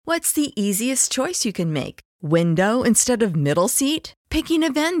What's the easiest choice you can make? Window instead of middle seat? Picking a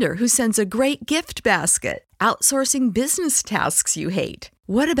vendor who sends a great gift basket? Outsourcing business tasks you hate?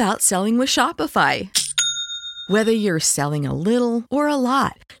 What about selling with Shopify? Whether you're selling a little or a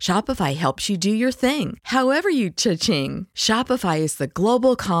lot, Shopify helps you do your thing, however you cha-ching. Shopify is the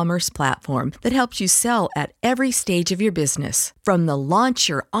global commerce platform that helps you sell at every stage of your business. From the launch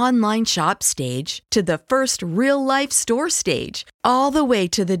your online shop stage to the first real-life store stage, all the way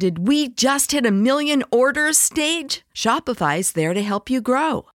to the did we just hit a million orders stage. Shopify's there to help you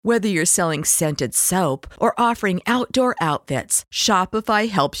grow. Whether you're selling scented soap or offering outdoor outfits, Shopify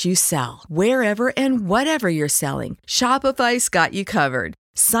helps you sell. Wherever and whatever you're selling, Shopify's got you covered.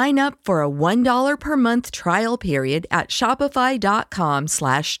 Sign up for a $1 per month trial period at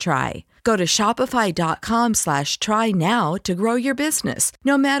shopify.com/try. Go to shopify.com/try now to grow your business,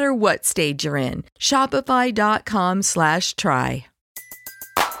 no matter what stage you're in. Shopify.com/try.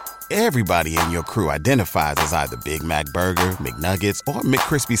 Everybody in your crew identifies as either Big Mac Burger, McNuggets, or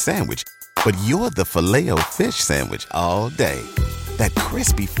McCrispy Sandwich. But you're the Filet-O-Fish Sandwich all day. That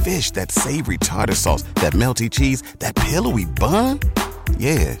crispy fish, that savory tartar sauce, that melty cheese, that pillowy bun.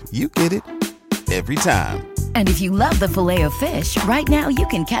 Yeah, you get it. Every time. And if you love the Filet-O-Fish, right now you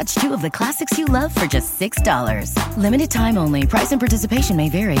can catch two of the classics you love for just $6. Limited time only. Price and participation may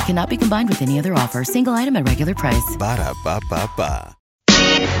vary. Cannot be combined with any other offer. Single item at regular price. Ba-da-ba-ba-ba.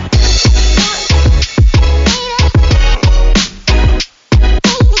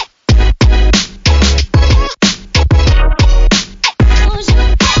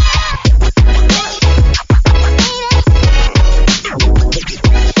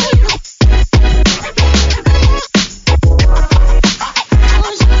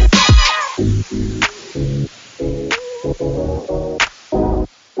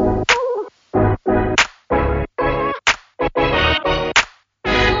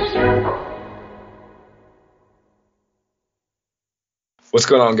 What's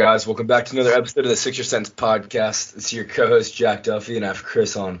going on, guys? Welcome back to another episode of the Sixer Sense podcast. It's your co-host, Jack Duffy, and I have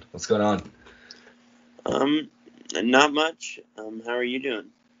Chris on. What's going on? Not much. How are you doing?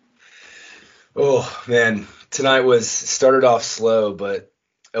 Oh, man. Tonight started off slow, but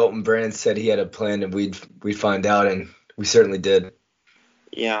Elton Brand said he had a plan and we'd find out, and we certainly did.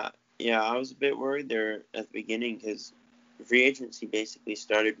 Yeah, I was a bit worried there at the beginning because free agency basically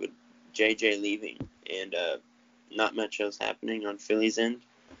started with JJ leaving, and not much else happening on Philly's end,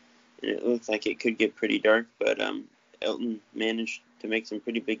 and it looked like it could get pretty dark, but Elton managed to make some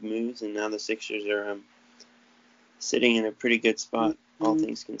pretty big moves, and now the Sixers are sitting in a pretty good spot, all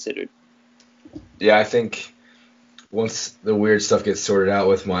things considered. Yeah, I think once the weird stuff gets sorted out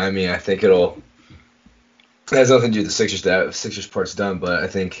with Miami, I think it has nothing to do with the Sixers. The Sixers part's done, but I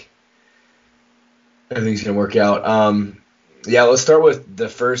think everything's going to work out. Yeah, let's start with the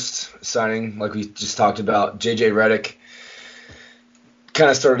first signing, like we just talked about. J.J. Redick kind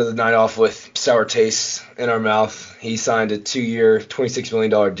of started the night off with sour taste in our mouth. He signed a 2-year, $26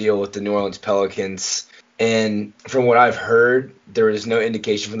 million deal with the New Orleans Pelicans. And from what I've heard, there is no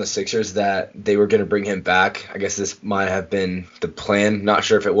indication from the Sixers that they were going to bring him back. I guess this might have been the plan. Not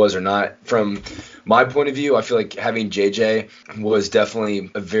sure if it was or not. From my point of view, I feel like having J.J. was definitely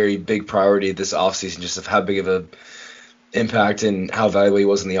a very big priority this offseason, just of how big of a impact and how valuable he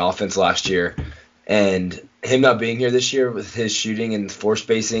was in the offense last year. And him not being here this year with his shooting and floor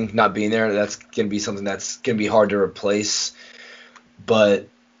spacing, not being there, that's going to be something that's going to be hard to replace. But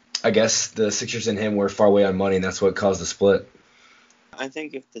I guess the Sixers and him were far away on money, and that's what caused the split. I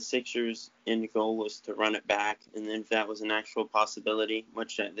think if the Sixers' end goal was to run it back, and then if that was an actual possibility,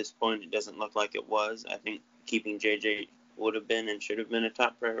 which at this point it doesn't look like it was, I think keeping JJ would have been and should have been a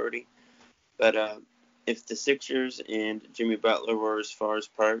top priority. But if the Sixers and Jimmy Butler were as far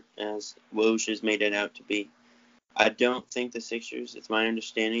apart as Woj has made it out to be, I don't think the Sixers, it's my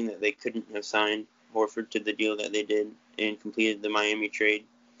understanding that they couldn't have signed Horford to the deal that they did and completed the Miami trade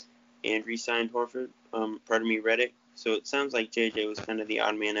and re-signed Redick. So it sounds like JJ was kind of the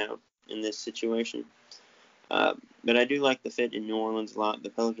odd man out in this situation. But I do like the fit in New Orleans a lot. The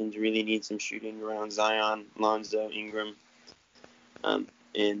Pelicans really need some shooting around Zion, Lonzo, Ingram,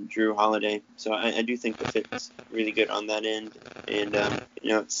 and Drew Holiday. So I do think the fit's really good on that end. And,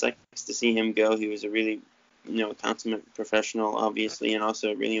 it sucks to see him go. He was a really, consummate professional, obviously, and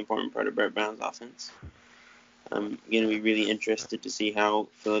also a really important part of Brett Brown's offense. I'm going to be really interested to see how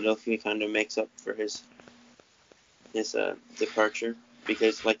Philadelphia kind of makes up for his departure.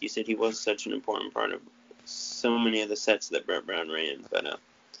 Because, like you said, he was such an important part of so many of the sets that Brett Brown ran. But,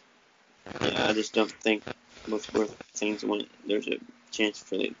 I just don't think with where things went, there's a chance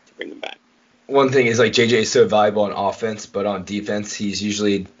for to bring him back. One thing is, like, JJ is so valuable on offense, but on defense, he's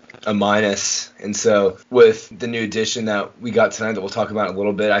usually a minus. And so with the new addition that we got tonight that we'll talk about in a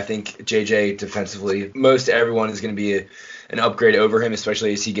little bit, I think JJ defensively, most everyone is going to be an upgrade over him,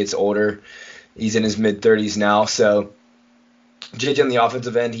 especially as he gets older. He's in his mid-30s now. So JJ on the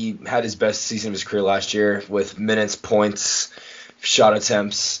offensive end, he had his best season of his career last year with minutes, points, shot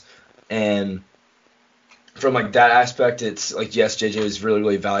attempts. And from like that aspect, it's like, yes, JJ is really,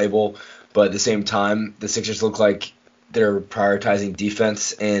 really valuable. But at the same time, the Sixers look like they're prioritizing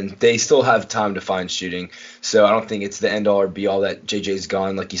defense, and they still have time to find shooting. So I don't think it's the end-all or be-all that JJ's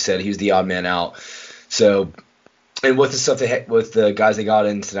gone. Like you said, he was the odd man out. So, and with the stuff with the guys they got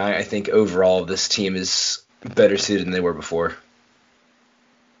in tonight, I think overall this team is better suited than they were before.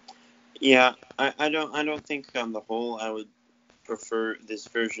 Yeah, I don't think on the whole I would prefer this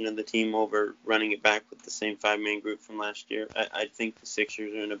version of the team over running it back with the same 5-man group from last year. I think the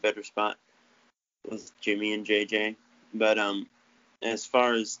Sixers are in a better spot with Jimmy and JJ. But as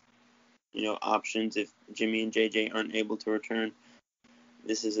far as, options, if Jimmy and JJ aren't able to return,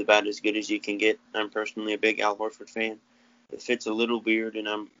 this is about as good as you can get. I'm personally a big Al Horford fan. The fit's a little weird, and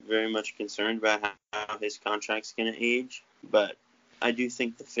I'm very much concerned about how his contract's going to age. But I do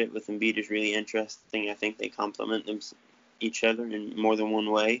think the fit with Embiid is really interesting. I think they complement each other in more than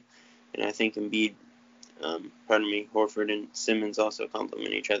one way. And I think Embiid, Horford and Simmons also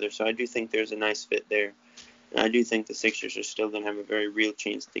complement each other. So I do think there's a nice fit there. And I do think the Sixers are still going to have a very real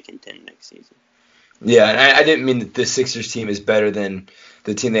chance to contend next season. Yeah, and I didn't mean that the Sixers team is better than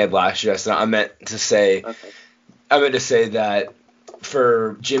the team they had last year. So I meant to say that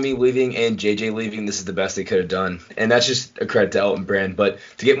for Jimmy leaving and JJ leaving, this is the best they could have done. And that's just a credit to Elton Brand. But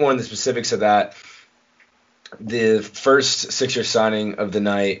to get more in the specifics of that, the first Sixers signing of the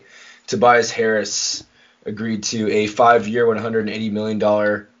night, Tobias Harris agreed to a 5-year, $180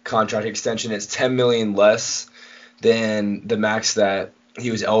 million contract extension. It's $10 million less than the max that he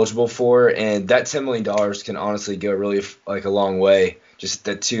was eligible for, and that $10 million can honestly go really a long way. Just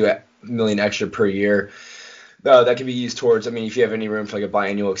that $2 million extra per year. That can be used towards, if you have any room for a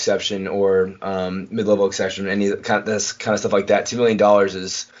biannual exception or mid-level exception, this kind of stuff like that, $2 million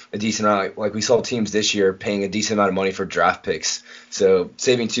is a decent amount. Like we saw teams this year paying a decent amount of money for draft picks. So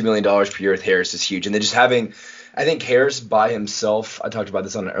saving $2 million per year with Harris is huge. And then just having, I think Harris by himself, I talked about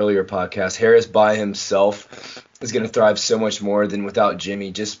this on an earlier podcast, Harris by himself is going to thrive so much more than without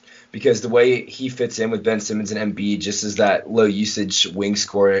Jimmy, just because the way he fits in with Ben Simmons and Embiid just is that low usage wing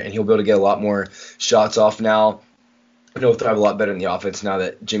scorer, and he'll be able to get a lot more shots off now. And he'll thrive a lot better in the offense now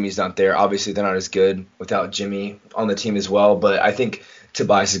that Jimmy's not there. Obviously, they're not as good without Jimmy on the team as well, but I think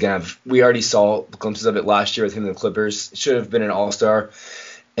Tobias is going to have – we already saw glimpses of it last year with him in the Clippers. Should have been an all-star,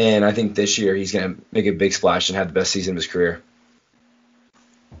 and I think this year he's going to make a big splash and have the best season of his career.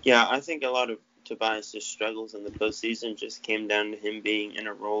 Yeah, I think a lot of Tobias' struggles in the postseason just came down to him being in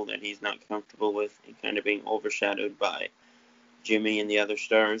a role that he's not comfortable with and kind of being overshadowed by Jimmy and the other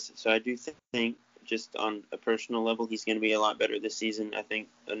stars. So I do think just on a personal level, he's going to be a lot better this season. I think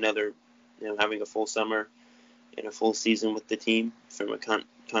having a full summer and a full season with the team from a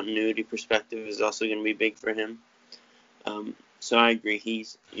continuity perspective is also going to be big for him. So I agree.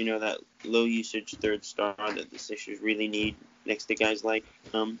 He's, that low usage third star that the Sixers really need next to guys like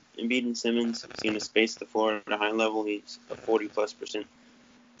Embiid and Simmons. He's going to space the floor at a high level. He's a 40+%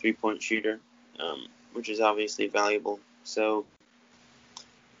 three-point shooter, which is obviously valuable. So,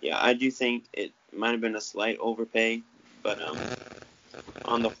 yeah, I do think it might have been a slight overpay, but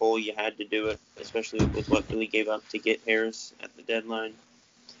on the whole, you had to do it, especially with what Philly gave up to get Harris at the deadline.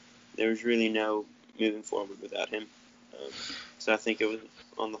 There was really no moving forward without him. So I think it was,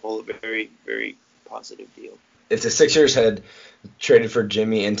 on the whole, a very, very positive deal. If the Sixers had traded for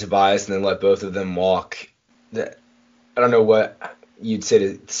Jimmy and Tobias and then let both of them walk, I don't know what you'd say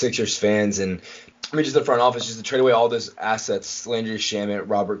to Sixers fans and just the front office, just to trade away all those assets, Landry Shamet,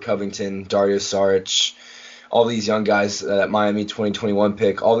 Robert Covington, Dario Saric, all these young guys, that Miami 2021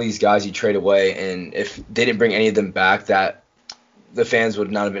 pick, all these guys you trade away, and if they didn't bring any of them back, that the fans would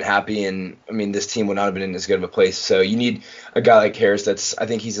not have been happy, and this team would not have been in as good of a place. So you need a guy like Harris. I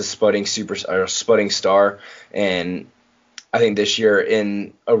think he's a sputting star, and I think this year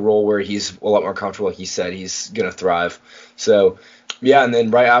in a role where he's a lot more comfortable, like he said, he's gonna thrive. So yeah, and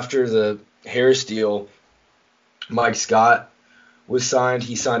then right after the Harris deal, Mike Scott was signed.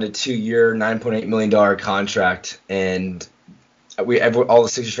 He signed a 2-year, $9.8 million contract, and all the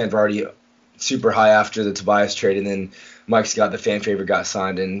Sixers fans were already super high after the Tobias trade, and then Mike Scott, the fan favorite, got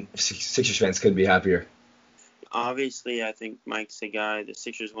signed, and Sixers fans couldn't be happier. Obviously, I think Mike's a guy the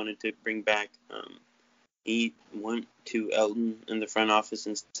Sixers wanted to bring back he went to Elton in the front office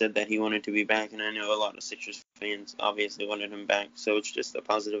and said that he wanted to be back, and I know a lot of Sixers fans obviously wanted him back, so it's just a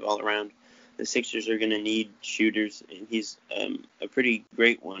positive all around. The Sixers are going to need shooters, and he's a pretty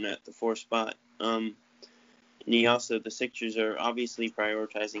great one at the 4 spot. And the Sixers are obviously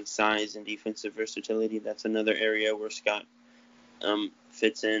prioritizing size and defensive versatility. That's another area where Scott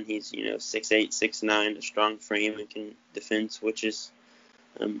fits in. He's 6'8", 6'9", a strong frame and can defend switches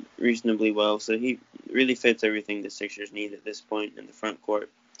reasonably well. So he really fits everything the Sixers need at this point in the front court.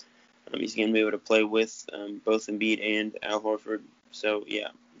 He's going to be able to play with both Embiid and Al Horford. So yeah,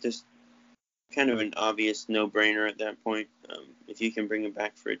 just kind of an obvious no-brainer at that point. If you can bring him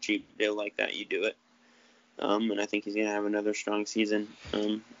back for a cheap deal like that, you do it. And I think he's going to have another strong season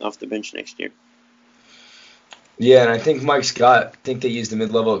off the bench next year. Yeah, and I think Mike Scott, they used the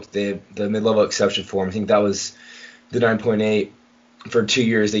mid-level exception for him. I think that was the 9.8 for 2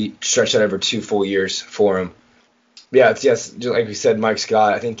 years. They stretched that over 2 full years for him. Yeah, just like we said, Mike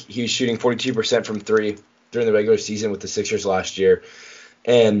Scott, I think he was shooting 42% from 3 during the regular season with the Sixers last year.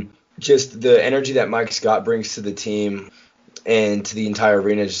 And just the energy that Mike Scott brings to the team and to the entire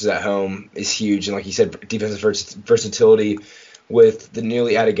arena just at home is huge. And like you said, defensive versatility. With the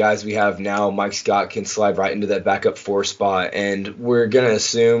newly added guys we have now, Mike Scott can slide right into that backup 4 spot. And we're going to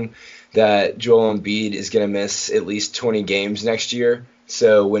assume that Joel Embiid is going to miss at least 20 games next year.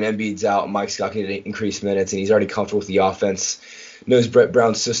 So when Embiid's out, Mike Scott can increase minutes, and he's already comfortable with the offense, knows Brett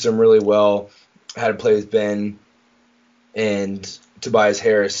Brown's system really well, had to play with Ben and Tobias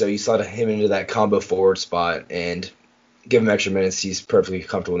Harris. So you slot him into that combo forward spot and give him extra minutes. He's perfectly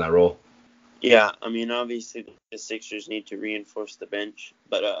comfortable in that role. Yeah, I mean, obviously the Sixers need to reinforce the bench,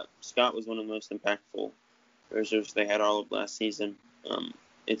 but Scott was one of the most impactful reserves they had all of last season.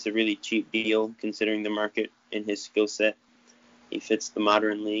 It's a really cheap deal considering the market and his skill set. He fits the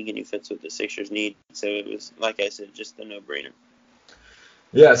modern league, and he fits what the Sixers need. So it was, like I said, just a no-brainer.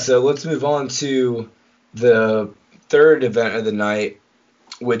 Yeah, so let's move on to the third event of the night,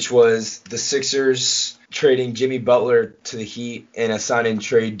 which was the Sixers trading Jimmy Butler to the Heat in a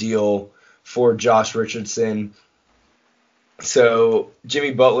sign-and-trade deal for Josh Richardson. So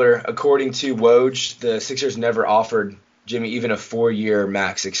Jimmy Butler, according to Woj, the Sixers never offered Jimmy even a 4-year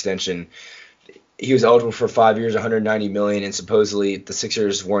max extension. He was eligible for 5 years, $190 million, and supposedly the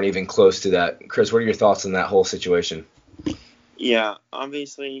Sixers weren't even close to that. Chris, what are your thoughts on that whole situation? Yeah,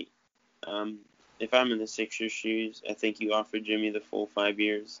 obviously, if I'm in the Sixers' shoes, I think you offer Jimmy the full 5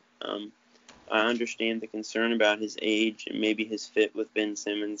 years. I understand the concern about his age and maybe his fit with Ben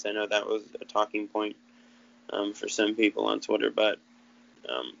Simmons. I know that was a talking point for some people on Twitter, but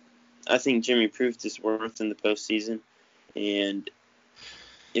I think Jimmy proved his worth in the postseason. And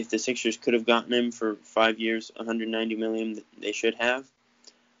if the Sixers could have gotten him for 5 years, $190 million, they should have.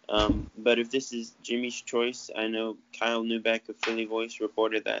 But if this is Jimmy's choice, I know Kyle Neubeck of Philly Voice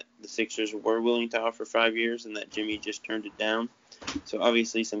reported that the Sixers were willing to offer 5 years and that Jimmy just turned it down. So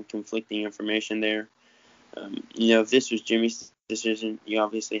obviously some conflicting information there. If this was Jimmy's decision, you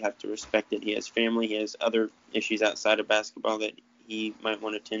obviously have to respect it. He has family. He has other issues outside of basketball that he might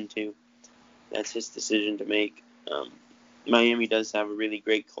want to tend to. That's his decision to make. Miami does have a really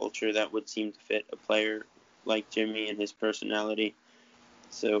great culture that would seem to fit a player like Jimmy and his personality.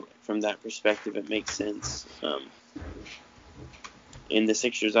 So from that perspective, it makes sense. And the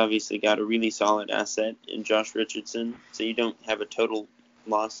Sixers obviously got a really solid asset in Josh Richardson. So you don't have a total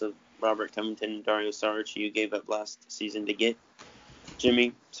loss of Robert Covington and Dario Saric, who you gave up last season to get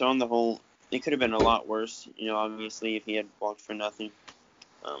Jimmy. So on the whole, it could have been a lot worse. Obviously, if he had walked for nothing.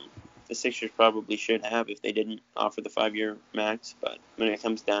 The Sixers probably should have if they didn't offer the 5-year max. But when it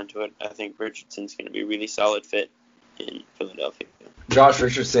comes down to it, I think Richardson's going to be a really solid fit in Philadelphia. Josh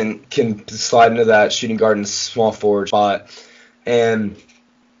Richardson can slide into that shooting guard and small forward spot. And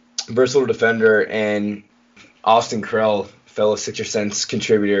versatile defender, and Austin Krell, fellow Sixer Sense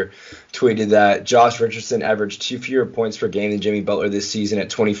contributor, tweeted that Josh Richardson averaged 2 fewer points per game than Jimmy Butler this season at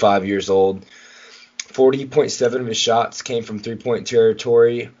 25 years old. 40.7 of his shots came from three-point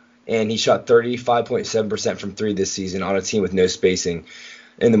territory, and he shot 35.7% from 3 this season on a team with no spacing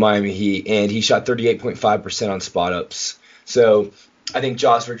in the Miami Heat, and he shot 38.5% on spot-ups. So I think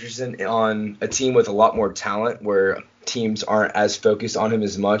Josh Richardson on a team with a lot more talent, where teams aren't as focused on him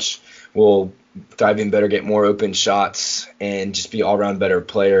as much, will thrive in better, get more open shots, and just be all-around better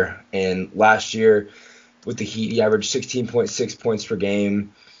player. And last year with the Heat, he averaged 16.6 points per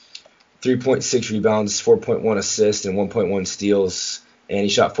game, 3.6 rebounds, 4.1 assists, and 1.1 steals, and he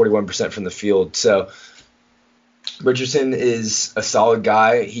shot 41% from the field. So Richardson is a solid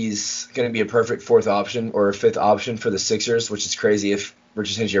guy. He's going to be a perfect 4th option or a 5th option for the Sixers, which is crazy if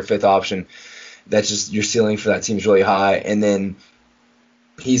Richardson's your 5th option. That's just your ceiling for that team is really high. And then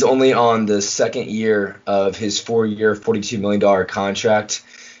he's only on the second year of his 4-year, $42 million contract.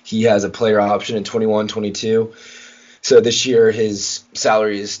 He has a player option in 21-22. So this year his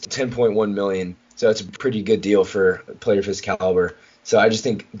salary is $10.1 million. So that's a pretty good deal for a player of his caliber. So I just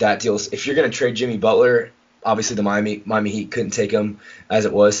think that deals. If you're going to trade Jimmy Butler, obviously the Miami Heat couldn't take him as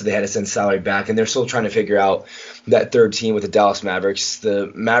it was, so they had to send salary back. And they're still trying to figure out that third team with the Dallas Mavericks.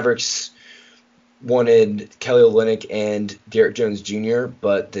 The Mavericks wanted Kelly Olynyk and Derrick Jones Jr.,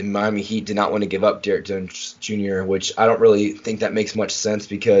 but the Miami Heat did not want to give up Derrick Jones Jr., which I don't really think that makes much sense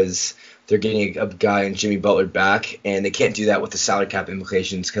because they're getting a guy in Jimmy Butler back, and they can't do that with the salary cap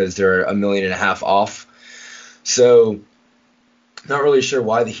implications because they're $1.5 million off. So not really sure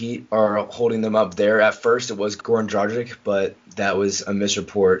why the Heat are holding them up there. At first it was Goran Dragic, but that was a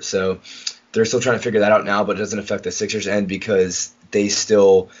misreport. So they're still trying to figure that out now, but it doesn't affect the Sixers end because they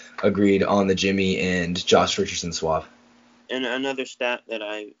still agreed on the Jimmy and Josh Richardson swap. And another stat that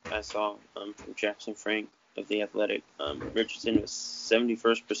I saw from Jackson Frank of The Athletic, Richardson was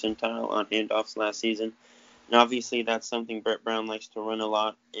 71st percentile on handoffs last season. And obviously that's something Brett Brown likes to run a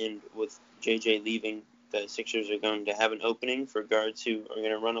lot, and with JJ leaving, the Sixers are going to have an opening for guards who are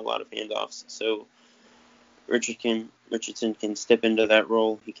going to run a lot of handoffs. So Richardson can step into that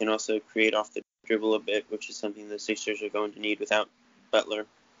role. He can also create off the dribble a bit, which is something the Sixers are going to need without Butler.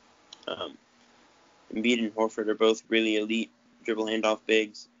 Embiid and Horford are both really elite dribble handoff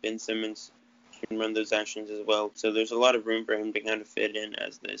bigs. Ben Simmons can run those actions as well. So there's a lot of room for him to kind of fit in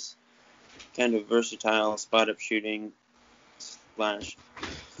as this kind of versatile spot-up shooting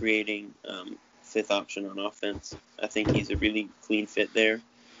 / creating fifth option on offense. I think he's a really clean fit there.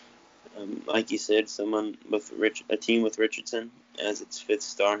 Like you said, someone with a team with Richardson as its fifth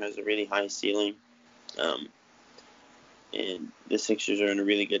star has a really high ceiling. And the Sixers are in a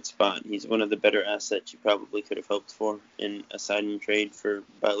really good spot. He's one of the better assets you probably could have hoped for in a sign and trade for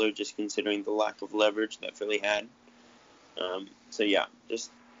Butler, just considering the lack of leverage that Philly had. So yeah, just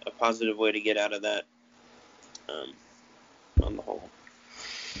a positive way to get out of that on the whole.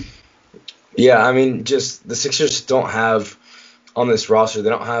 Yeah, I mean, just the Sixers don't have, on this roster, they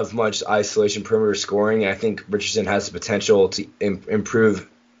don't have much isolation perimeter scoring. I think Richardson has the potential to improve.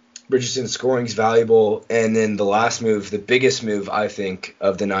 Richardson's scoring is valuable. And then the last move, the biggest move, I think,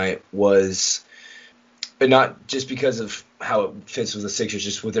 of the night was, but not just because of how it fits with the Sixers,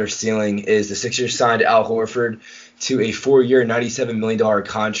 just with their ceiling, is the Sixers signed Al Horford to a 4-year, $97 million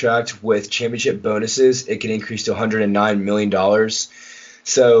contract with championship bonuses. It can increase to $109 million.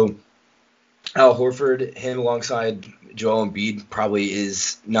 So Al Horford, him alongside Joel Embiid, probably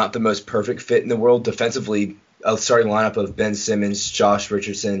is not the most perfect fit in the world. Defensively, a starting lineup of Ben Simmons, Josh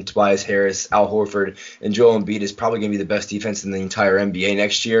Richardson, Tobias Harris, Al Horford, and Joel Embiid is probably going to be the best defense in the entire NBA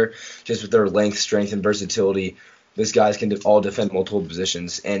next year, just with their length, strength, and versatility. These guys can all defend multiple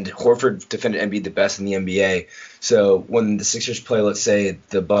positions, and Horford defended Embiid the best in the NBA. So when the Sixers play, let's say,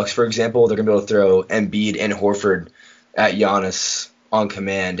 the Bucks, for example, they're going to be able to throw Embiid and Horford at Giannis on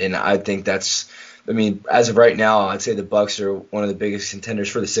command, and I think that's, I mean, as of right now, I'd say the Bucks are one of the biggest contenders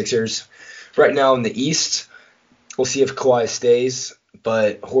for the Sixers. Right now in the East, we'll see if Kawhi stays,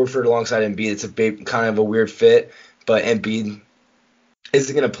 but Horford alongside Embiid, it's a kind of a weird fit, but Embiid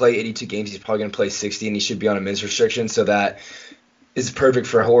isn't going to play 82 games. He's probably going to play 60, and he should be on a minutes restriction, so that is perfect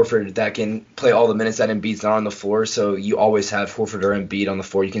for Horford that can play all the minutes that Embiid's not on the floor, so you always have Horford or Embiid on the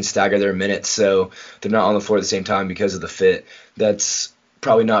floor. You can stagger their minutes so they're not on the floor at the same time because of the fit. That's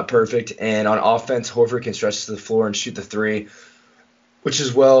probably not perfect, and on offense, Horford can stretch to the floor and shoot the three, which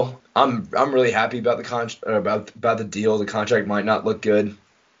is, well, I'm really happy about the about the deal. The contract might not look good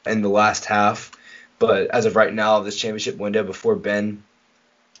in the last half, but as of right now, this championship window before Ben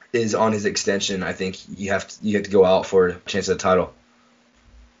is on his extension, I think you have to go out for a chance at the title.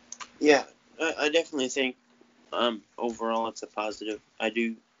 Yeah, I definitely think overall it's a positive. I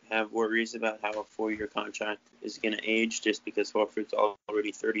do have worries about how a 4-year contract is going to age just because Horford's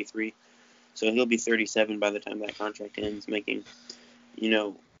already 33. So he'll be 37 by the time that contract ends, making,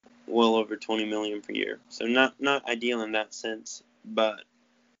 well over $20 million per year. So not ideal in that sense, but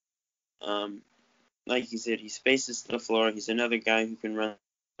like you said, he spaces to the floor. He's another guy who can run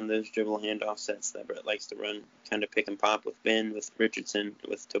those dribble handoff sets that Brett likes to run, kind of pick and pop with Ben, with Richardson,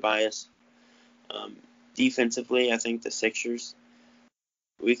 with Tobias. Defensively, I think the Sixers,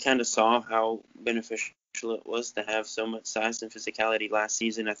 we kind of saw how beneficial it was to have so much size and physicality last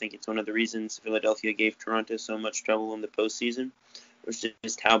season. I think it's one of the reasons Philadelphia gave Toronto so much trouble in the postseason, was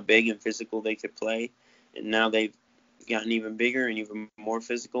just how big and physical they could play. And now they've gotten even bigger and even more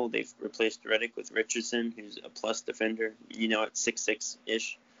physical. They've replaced Redick with Richardson, who's a plus defender, at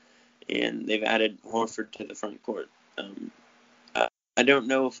 6'6"-ish. and they've added Horford to the front court. I don't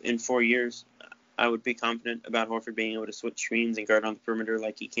know if in 4 years I would be confident about Horford being able to switch screens and guard on the perimeter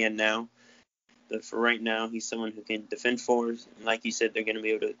like he can now. But for right now, he's someone who can defend fours. And like you said, they're going to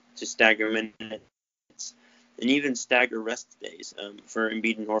be able to stagger minutes and even stagger rest days for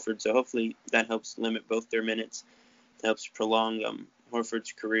Embiid and Horford. So hopefully that helps limit both their minutes, helps prolong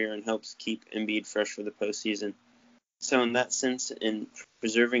Horford's career, and helps keep Embiid fresh for the postseason. So in that sense, in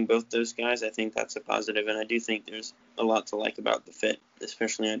preserving both those guys, I think that's a positive. And I do think there's a lot to like about the fit,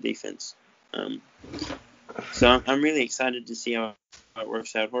 especially on defense. So I'm really excited to see how it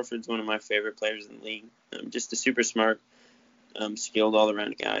works out. Horford's one of my favorite players in the league. Just a super smart, skilled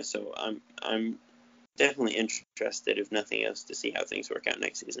all-around guy. So I'm definitely interested, if nothing else, to see how things work out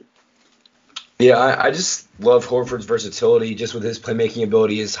next season. Yeah, I just love Horford's versatility, just with his playmaking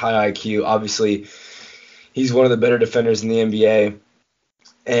ability, his high IQ. Obviously, he's one of the better defenders in the NBA.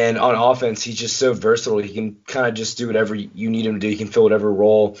 And on offense, he's just so versatile. He can kind of just do whatever you need him to do. He can fill whatever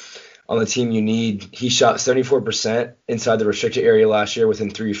role on the team you need. He shot 74% inside the restricted area last year within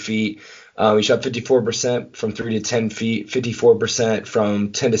 3 feet. He shot 54% from 3 to 10 feet, 54%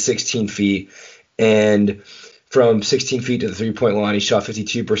 from 10 to 16 feet. And from 16 feet to the three-point line, he shot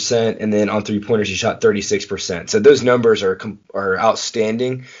 52%. And then on three-pointers, he shot 36%. So those numbers are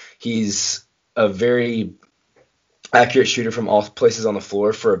outstanding. He's a very accurate shooter from all places on the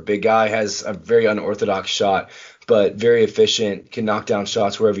floor. For a big guy, has a very unorthodox shot, but very efficient, can knock down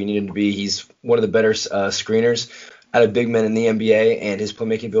shots wherever you need him to be. He's one of the better screeners out of big men in the NBA, and his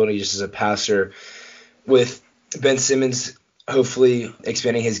playmaking ability just as a passer. With Ben Simmons hopefully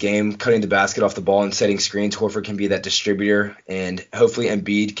expanding his game, cutting the basket off the ball and setting screens, Horford can be that distributor, and hopefully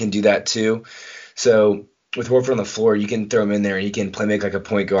Embiid can do that too. So with Horford on the floor, you can throw him in there and he can play make like a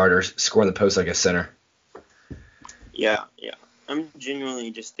point guard or score in the post like a center. Yeah. I'm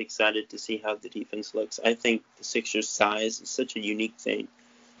genuinely just excited to see how the defense looks. I think the Sixers' size is such a unique thing,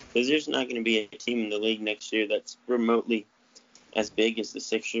 because there's not going to be a team in the league next year that's remotely as big as the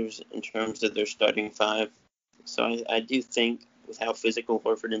Sixers in terms of their starting five. So I do think with how physical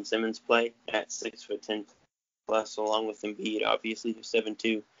Horford and Simmons play at 6'10" plus, along with Embiid, obviously, who's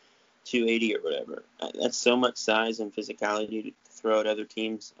 7'2", 280 or whatever, that's so much size and physicality to throw at other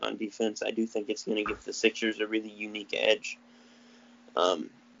teams on defense. I do think it's going to give the Sixers a really unique edge.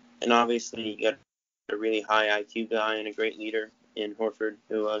 And obviously, you got a really high IQ guy and a great leader in Horford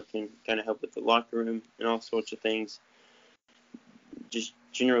who can kind of help with the locker room and all sorts of things. Just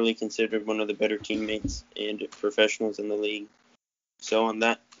generally considered one of the better teammates and professionals in the league. So in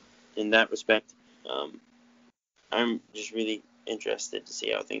that respect, I'm just really interested to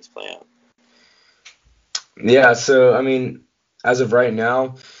see how things play out. Yeah, so, I mean, as of right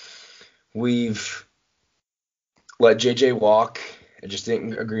now, we've let JJ walk. I just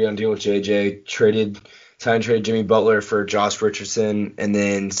didn't agree on deal with JJ. Traded Jimmy Butler for Josh Richardson, and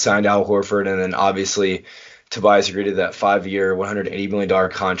then signed Al Horford, and then obviously Tobias agreed to that 5-year, $180 million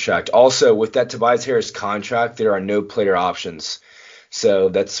contract. Also, with that Tobias Harris contract, there are no player options. So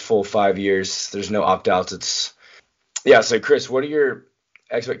that's full 5 years. There's no opt-outs. So Chris, what are your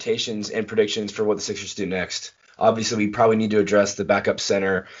expectations and predictions for what the Sixers do next? Obviously, we probably need to address the backup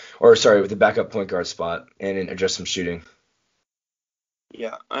with the backup point guard spot and address some shooting.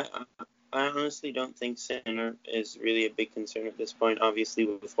 Yeah, I honestly don't think center is really a big concern at this point, obviously,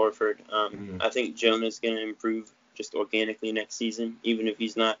 with Horford. I think Jonah's going to improve just organically next season, even if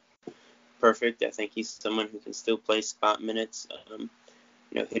he's not perfect. I think he's someone who can still play spot minutes,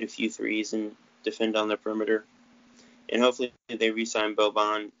 hit a few threes and defend on the perimeter. And hopefully they re-sign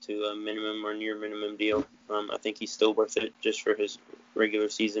Boban to a minimum or near minimum deal. I think he's still worth it just for his regular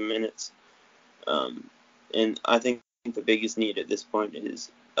season minutes. And I think the biggest need at this point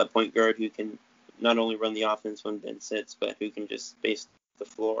is a point guard who can not only run the offense when Ben sits, but who can just space the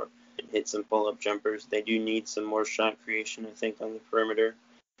floor and hit some pull-up jumpers. They do need some more shot creation, I think, on the perimeter.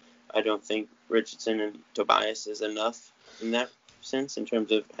 I don't think Richardson and Tobias is enough in that sense in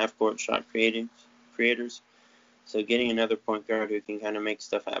terms of half-court shot creators. So getting another point guard who can kind of make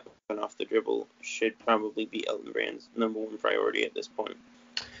stuff happen off the dribble should probably be Elton Brand's number one priority at this point.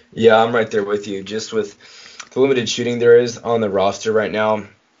 Yeah, I'm right there with you. Just with the limited shooting there is on the roster right now,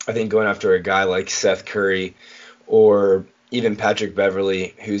 I think going after a guy like Seth Curry or even Patrick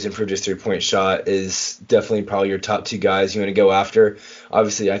Beverley, who's improved his three-point shot, is definitely probably your top two guys you want to go after.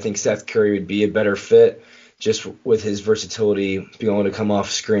 Obviously, I think Seth Curry would be a better fit just with his versatility, being able to come off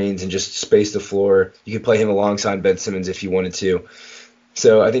screens and just space the floor. You could play him alongside Ben Simmons if you wanted to.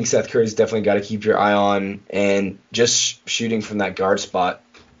 So I think Seth Curry's definitely got to keep your eye on, and just shooting from that guard spot.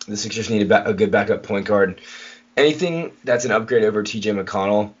 The Sixers need a good backup point guard. Anything that's an upgrade over TJ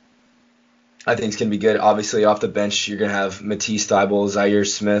McConnell I think it's going to be good. Obviously, off the bench, you're going to have Matisse Thybulle, Zaire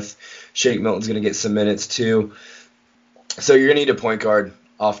Smith. Shake Milton's going to get some minutes too. So you're going to need a point guard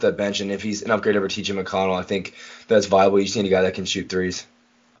off that bench, and if he's an upgrade over TJ McConnell, I think that's viable. You just need a guy that can shoot threes.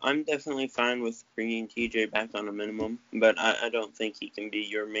 I'm definitely fine with bringing TJ back on a minimum, but I don't think he can be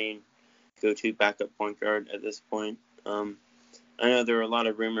your main go-to backup point guard at this point. I know there are a lot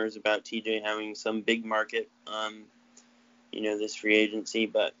of rumors about TJ having some big market this free agency,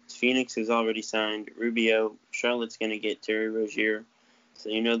 but Phoenix has already signed Rubio. Charlotte's going to get Terry Rozier. So,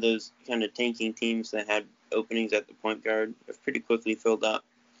 those kind of tanking teams that had openings at the point guard have pretty quickly filled up.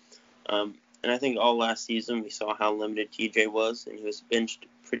 And I think all last season we saw how limited TJ was, and he was benched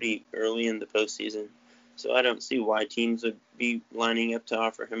pretty early in the postseason. So I don't see why teams would be lining up to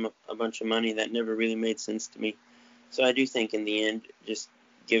offer him a bunch of money. That never really made sense to me. So I do think in the end, just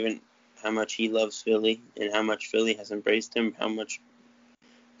given how much he loves Philly and how much Philly has embraced him, how much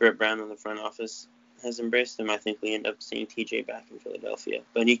Brett Brown in the front office has embraced him, I think we end up seeing TJ back in Philadelphia.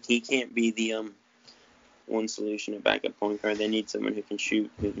 But he can't be the one solution at backup point guard. They need someone who can shoot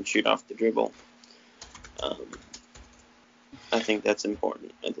off the dribble. I think that's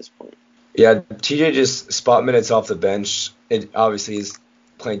important at this point. Yeah, TJ just spot minutes off the bench. It obviously his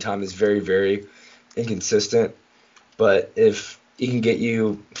playing time is very, very inconsistent. But if he can get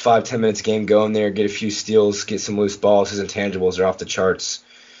you 5-10 minutes game going there, get a few steals, get some loose balls, his intangibles are off the charts.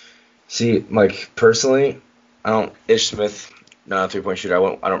 See, personally, Ish Smith, not a 3-point shooter.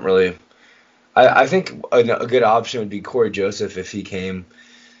 I don't really. I think a good option would be Corey Joseph if he came.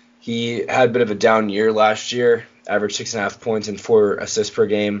 He had a bit of a down year last year, averaged 6.5 points and 4 assists per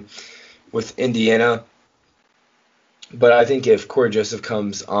game with Indiana. But I think if Corey Joseph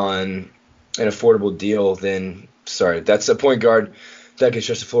comes on an affordable deal, then that's a point guard that can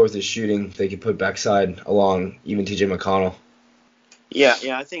stretch the floor with his shooting. They can put backside along even TJ McConnell. Yeah,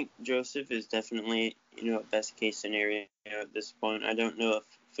 I think Joseph is definitely, a best case scenario at this point. I don't know if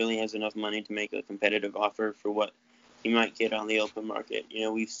Philly has enough money to make a competitive offer for what he might get on the open market.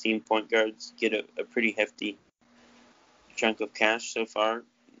 We've seen point guards get a pretty hefty chunk of cash so far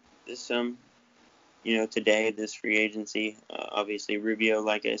this today, this free agency. Obviously Rubio,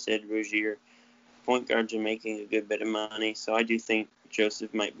 like I said, Rozier, point guards are making a good bit of money, so I do think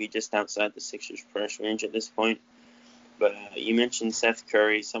Joseph might be just outside the Sixers price range at this point. But you mentioned Seth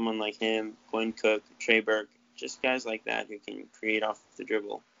Curry, someone like him, Quinn Cook, Trey Burke, just guys like that who can create off the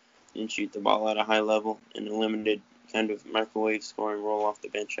dribble and shoot the ball at a high level in a limited kind of microwave scoring role off the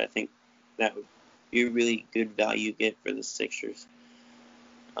bench. I think that would be a really good value get for the Sixers.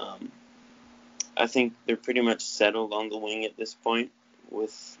 I think they're pretty much settled on the wing at this point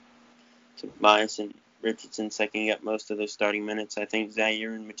with Tobias and Richardson sucking up most of those starting minutes. I think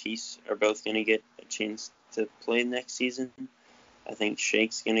Zaire and Matisse are both going to get a chance to play next season. I think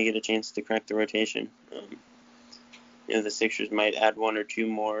Shake's going to get a chance to crack the rotation. The Sixers might add one or two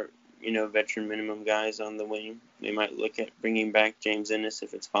more, veteran minimum guys on the wing. They might look at bringing back James Ennis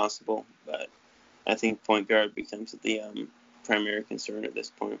if it's possible, but I think point guard becomes the primary concern at this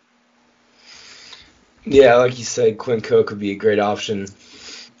point. Yeah, like you said, Quinn Cook would be a great option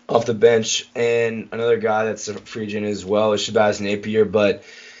off the bench, and another guy that's a free agent as well is Shabazz Napier, but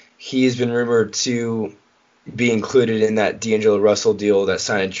he's been rumored to be included in that D'Angelo Russell deal that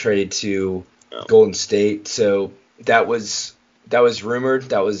signed a trade to Golden State. So that was rumored.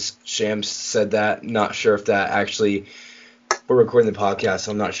 That was Shams said that. Not sure if that actually. We're recording the podcast,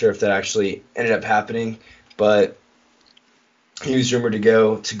 so I'm not sure if that actually ended up happening. But he was rumored to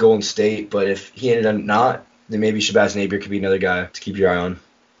go to Golden State. But if he ended up not, then maybe Shabazz Napier could be another guy to keep your eye on.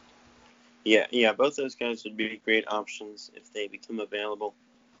 Yeah, both those guys would be great options if they become available.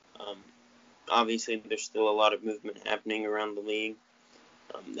 Obviously, there's still a lot of movement happening around the league.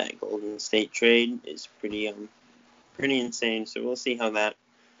 That Golden State trade is pretty insane, so we'll see how that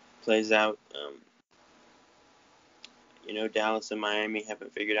plays out. Dallas and Miami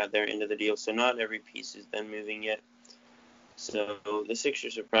haven't figured out their end of the deal, so not every piece is then moving yet. So the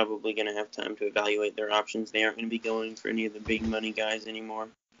Sixers are probably going to have time to evaluate their options. They aren't going to be going for any of the big money guys anymore.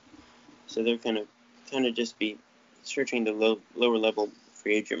 So they're kind of just be searching the lower level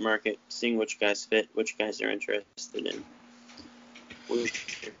free agent market, seeing which guys fit, which guys they're interested in. We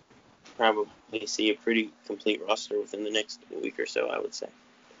should probably see a pretty complete roster within the next week or so, I would say.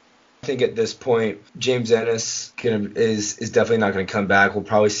 I think at this point, James Ennis is definitely not going to come back. We'll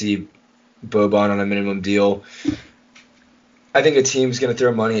probably see Boban on a minimum deal. I think a team's going to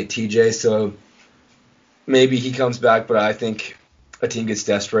throw money at TJ, so maybe he comes back, but I think a team gets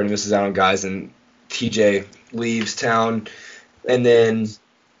desperate and misses out on guys, and TJ leaves town, and then,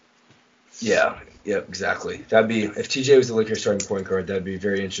 yeah, exactly. That'd be, if TJ was the Lakers starting point guard, that'd be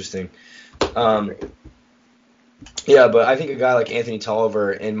very interesting Yeah, but I think a guy like Anthony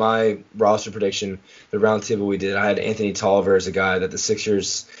Tolliver, in my roster prediction, the round table we did, I had Anthony Tolliver as a guy that the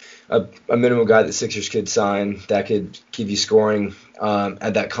Sixers, a minimum guy that the Sixers could sign that could keep you scoring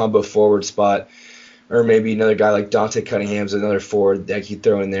at that combo forward spot. Or maybe another guy like Dante Cunningham's another forward that you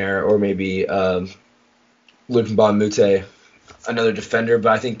throw in there. Or maybe Luke Mbamute, another defender.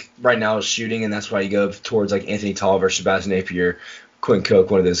 But I think right now it's shooting, and that's why you go towards like Anthony Tolliver, Sebastian Napier, Quinn Cook,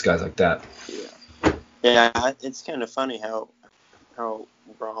 one of those guys like that. Yeah, it's kind of funny how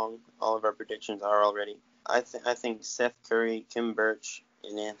wrong all of our predictions are already. I think Seth Curry, Kim Birch,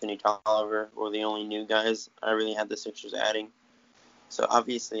 and Anthony Tolliver were the only new guys I really had the Sixers adding. So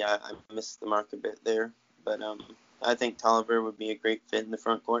obviously I missed the mark a bit there, but I think Tolliver would be a great fit in the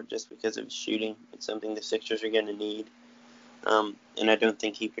front court just because of his shooting. It's something the Sixers are going to need, and I don't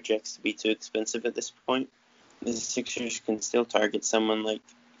think he projects to be too expensive at this point. The Sixers can still target someone like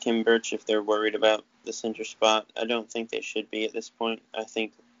Kim Birch if they're worried about the center spot. I don't think they should be at this point. I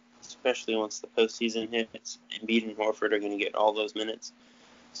think, especially once the postseason hits, Embiid and Horford are going to get all those minutes.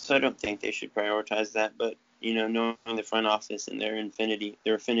 So I don't think they should prioritize that, but knowing the front office and their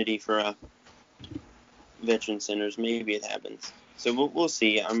affinity for veteran centers, maybe it happens. So we'll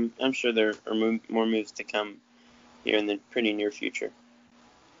see. I'm sure there are more moves to come here in the pretty near future.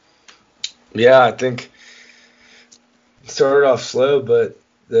 Yeah, I think it started off slow, but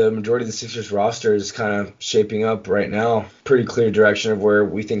the majority of the Sixers roster is kind of shaping up right now. Pretty clear direction of where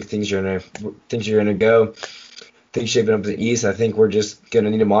we think things are gonna go. Things shaping up in the East. I think we're just going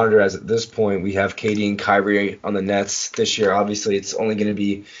to need to monitor as at this point we have KD and Kyrie on the Nets this year. Obviously, it's only going to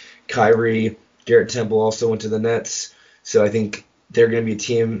be Kyrie. Garrett Temple also went to the Nets. So I think they're going to be a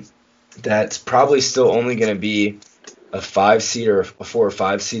team that's probably still only going to be a 5 seed or a 4 or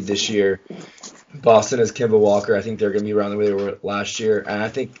 5 seed this year. Boston has Kemba Walker. I think they're going to be around the way they were last year. And I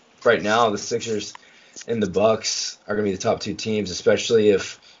think right now the Sixers and the Bucks are going to be the top 2 teams, especially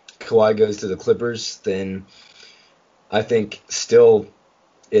if Kawhi goes to the Clippers, then I think still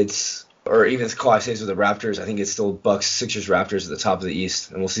or even if Kawhi stays with the Raptors, I think it's still Bucks, Sixers, Raptors at the top of the East.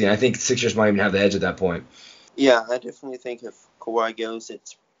 And we'll see. And I think Sixers might even have the edge at that point. Yeah, I definitely think if Kawhi goes,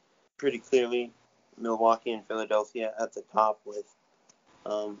 it's pretty clearly Milwaukee and Philadelphia at the top with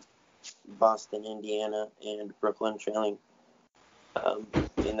Boston, Indiana, and Brooklyn trailing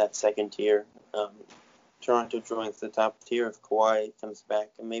in that second tier. Toronto joins the top tier if Kawhi comes back,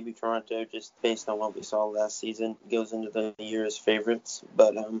 and maybe Toronto, just based on what we saw last season, goes into the year as favorites.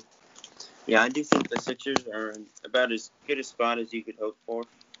 But I do think the Sixers are in about as good a spot as you could hope for,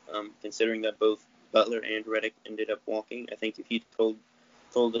 considering that both Butler and Redick ended up walking. I think if you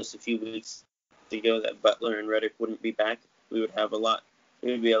told us a few weeks ago that Butler and Redick wouldn't be back, we would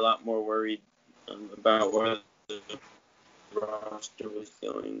be a lot more worried about where the roster was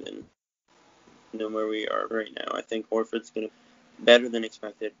going than where we are right now. I think Horford's going to be better than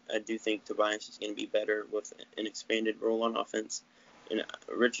expected. I do think Tobias is going to be better with an expanded role on offense. And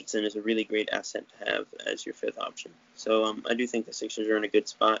Richardson is a really great asset to have as your 5th option. So I do think the Sixers are in a good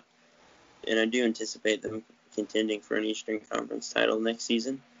spot. And I do anticipate them contending for an Eastern Conference title next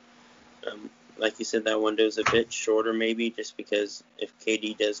season. Like you said, that window's a bit shorter maybe, just because if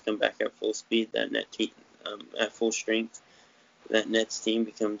KD does come back at full speed, that net team, at full strength, that Nets team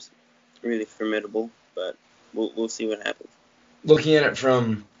becomes really formidable, but we'll see what happens. Looking at it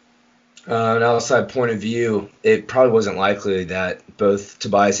from an outside point of view, it probably wasn't likely that both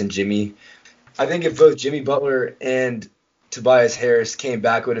Tobias and Jimmy. I think if both Jimmy Butler and Tobias Harris came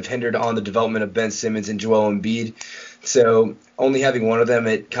back, it would have hindered on the development of Ben Simmons and Joel Embiid. So only having one of them,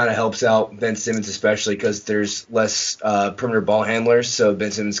 it kind of helps out Ben Simmons, especially because there's less perimeter ball handlers. So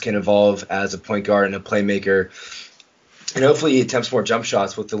Ben Simmons can evolve as a point guard and a playmaker. And hopefully he attempts more jump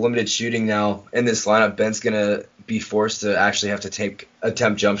shots. With the limited shooting now in this lineup, Ben's going to be forced to actually have to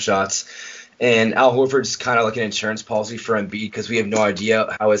attempt jump shots. And Al Horford's kind of like an insurance policy for Embiid because we have no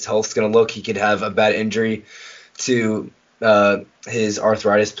idea how his health's going to look. He could have a bad injury to his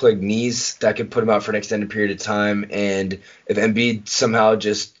arthritis-plagued knees that could put him out for an extended period of time. And if Embiid somehow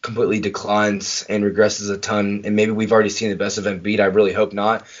just completely declines and regresses a ton, and maybe we've already seen the best of Embiid, I really hope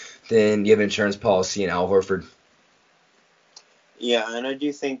not, then you have an insurance policy in Al Horford. Yeah, and I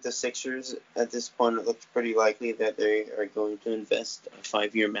do think the Sixers, at this point, it looks pretty likely that they are going to invest a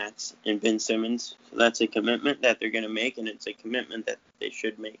 5-year max in Ben Simmons. So that's a commitment that they're going to make, and it's a commitment that they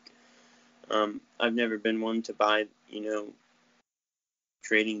should make. I've never been one to buy,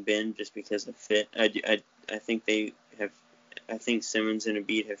 trading Ben just because of fit. I think I think Simmons and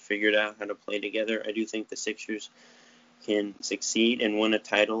Embiid have figured out how to play together. I do think the Sixers can succeed and win a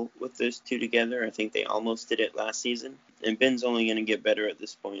title with those two together. I think they almost did it last season. And Ben's only going to get better at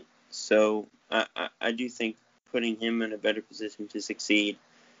this point. So I do think putting him in a better position to succeed,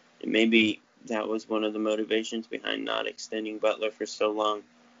 and maybe that was one of the motivations behind not extending Butler for so long.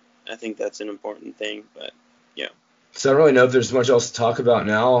 I think that's an important thing, but yeah. So I don't really know if there's much else to talk about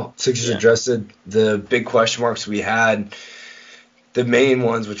now. Sixers addressed the big question marks we had, the main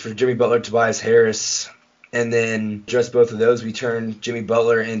ones, which were Jimmy Butler, Tobias Harris, and then addressed both of those. We turned Jimmy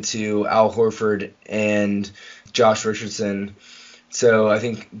Butler into Al Horford and Josh Richardson. So I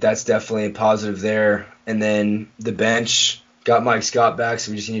think that's definitely a positive there. And then the bench got Mike Scott back,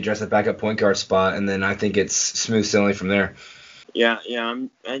 so we just need to address that backup point guard spot, and then I think it's smooth sailing from there. Yeah,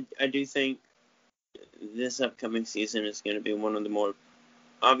 I do think this upcoming season is going to be one of the more,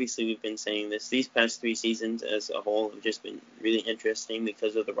 obviously we've been saying this, these past 3 seasons as a whole have just been really interesting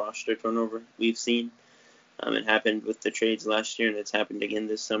because of the roster turnover we've seen. It happened with the trades last year, and it's happened again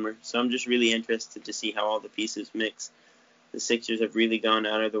this summer. So I'm just really interested to see how all the pieces mix. The Sixers have really gone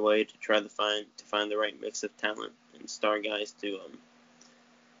out of their way to try to find the right mix of talent and star guys to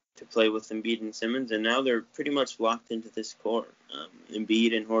play with Embiid and Simmons, and now they're pretty much locked into this core.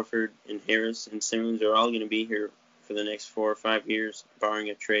 Embiid and Horford and Harris and Simmons are all going to be here for the next 4 or 5 years, barring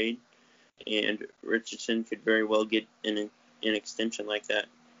a trade, and Richardson could very well get an extension like that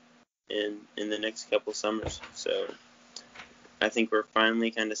in the next couple summers. So I think we're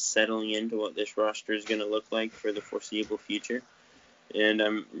finally kind of settling into what this roster is going to look like for the foreseeable future, and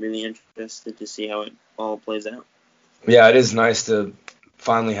I'm really interested to see how it all plays out. Yeah, it is nice to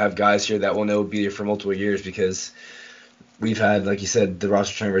finally have guys here that we'll know will be here for multiple years, because we've had, like you said, the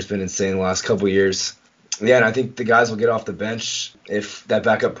roster turnover has been insane the last couple of years. Yeah, and I think the guys will get off the bench if that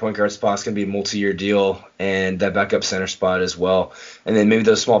backup point guard spot's going to be a multi-year deal, and that backup center spot as well. And then maybe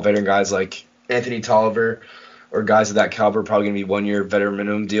those small veteran guys like Anthony Tolliver or guys of that caliber are probably going to be 1-year veteran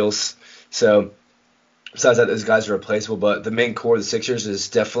minimum deals. So besides that, those guys are replaceable. But the main core of the Sixers is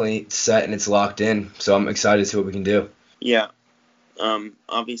definitely set and it's locked in. So I'm excited to see what we can do. Yeah.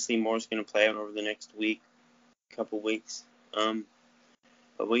 Obviously, more is going to play out over the next couple weeks.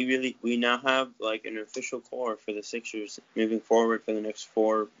 But we now have like an official core for the Sixers moving forward for the next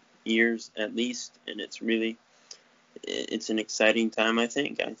 4 years at least, and it's an exciting time. I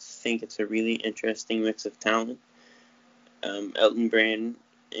think it's a really interesting mix of talent. Elton Brand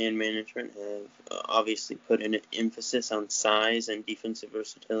and management have obviously put an emphasis on size and defensive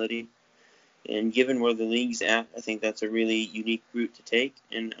versatility. And given where the league's at, I think that's a really unique route to take,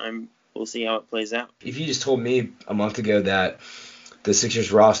 and we'll see how it plays out. If you just told me a month ago that the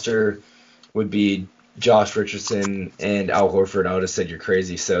Sixers roster would be Josh Richardson and Al Horford, I would have said you're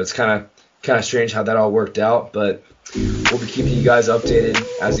crazy. So it's kind of strange how that all worked out, but we'll be keeping you guys updated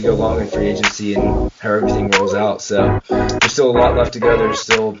as we go along in free agency and how everything rolls out. So there's still a lot left to go. There's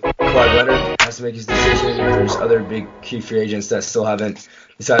still Kawhi Leonard has to make his decision. There's other big key free agents that still haven't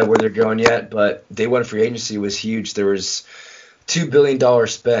decided where they're going yet, but day one free agency was huge. There was $2 billion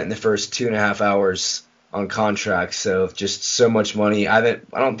spent in the first 2.5 hours on contracts, so just so much money. I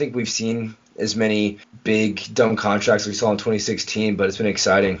don't think we've seen as many big dumb contracts we saw in 2016, but it's been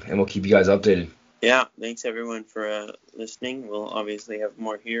exciting, and we'll keep you guys updated. Yeah, thanks everyone for listening. We'll obviously have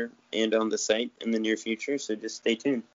more here and on the site in the near future, so just stay tuned.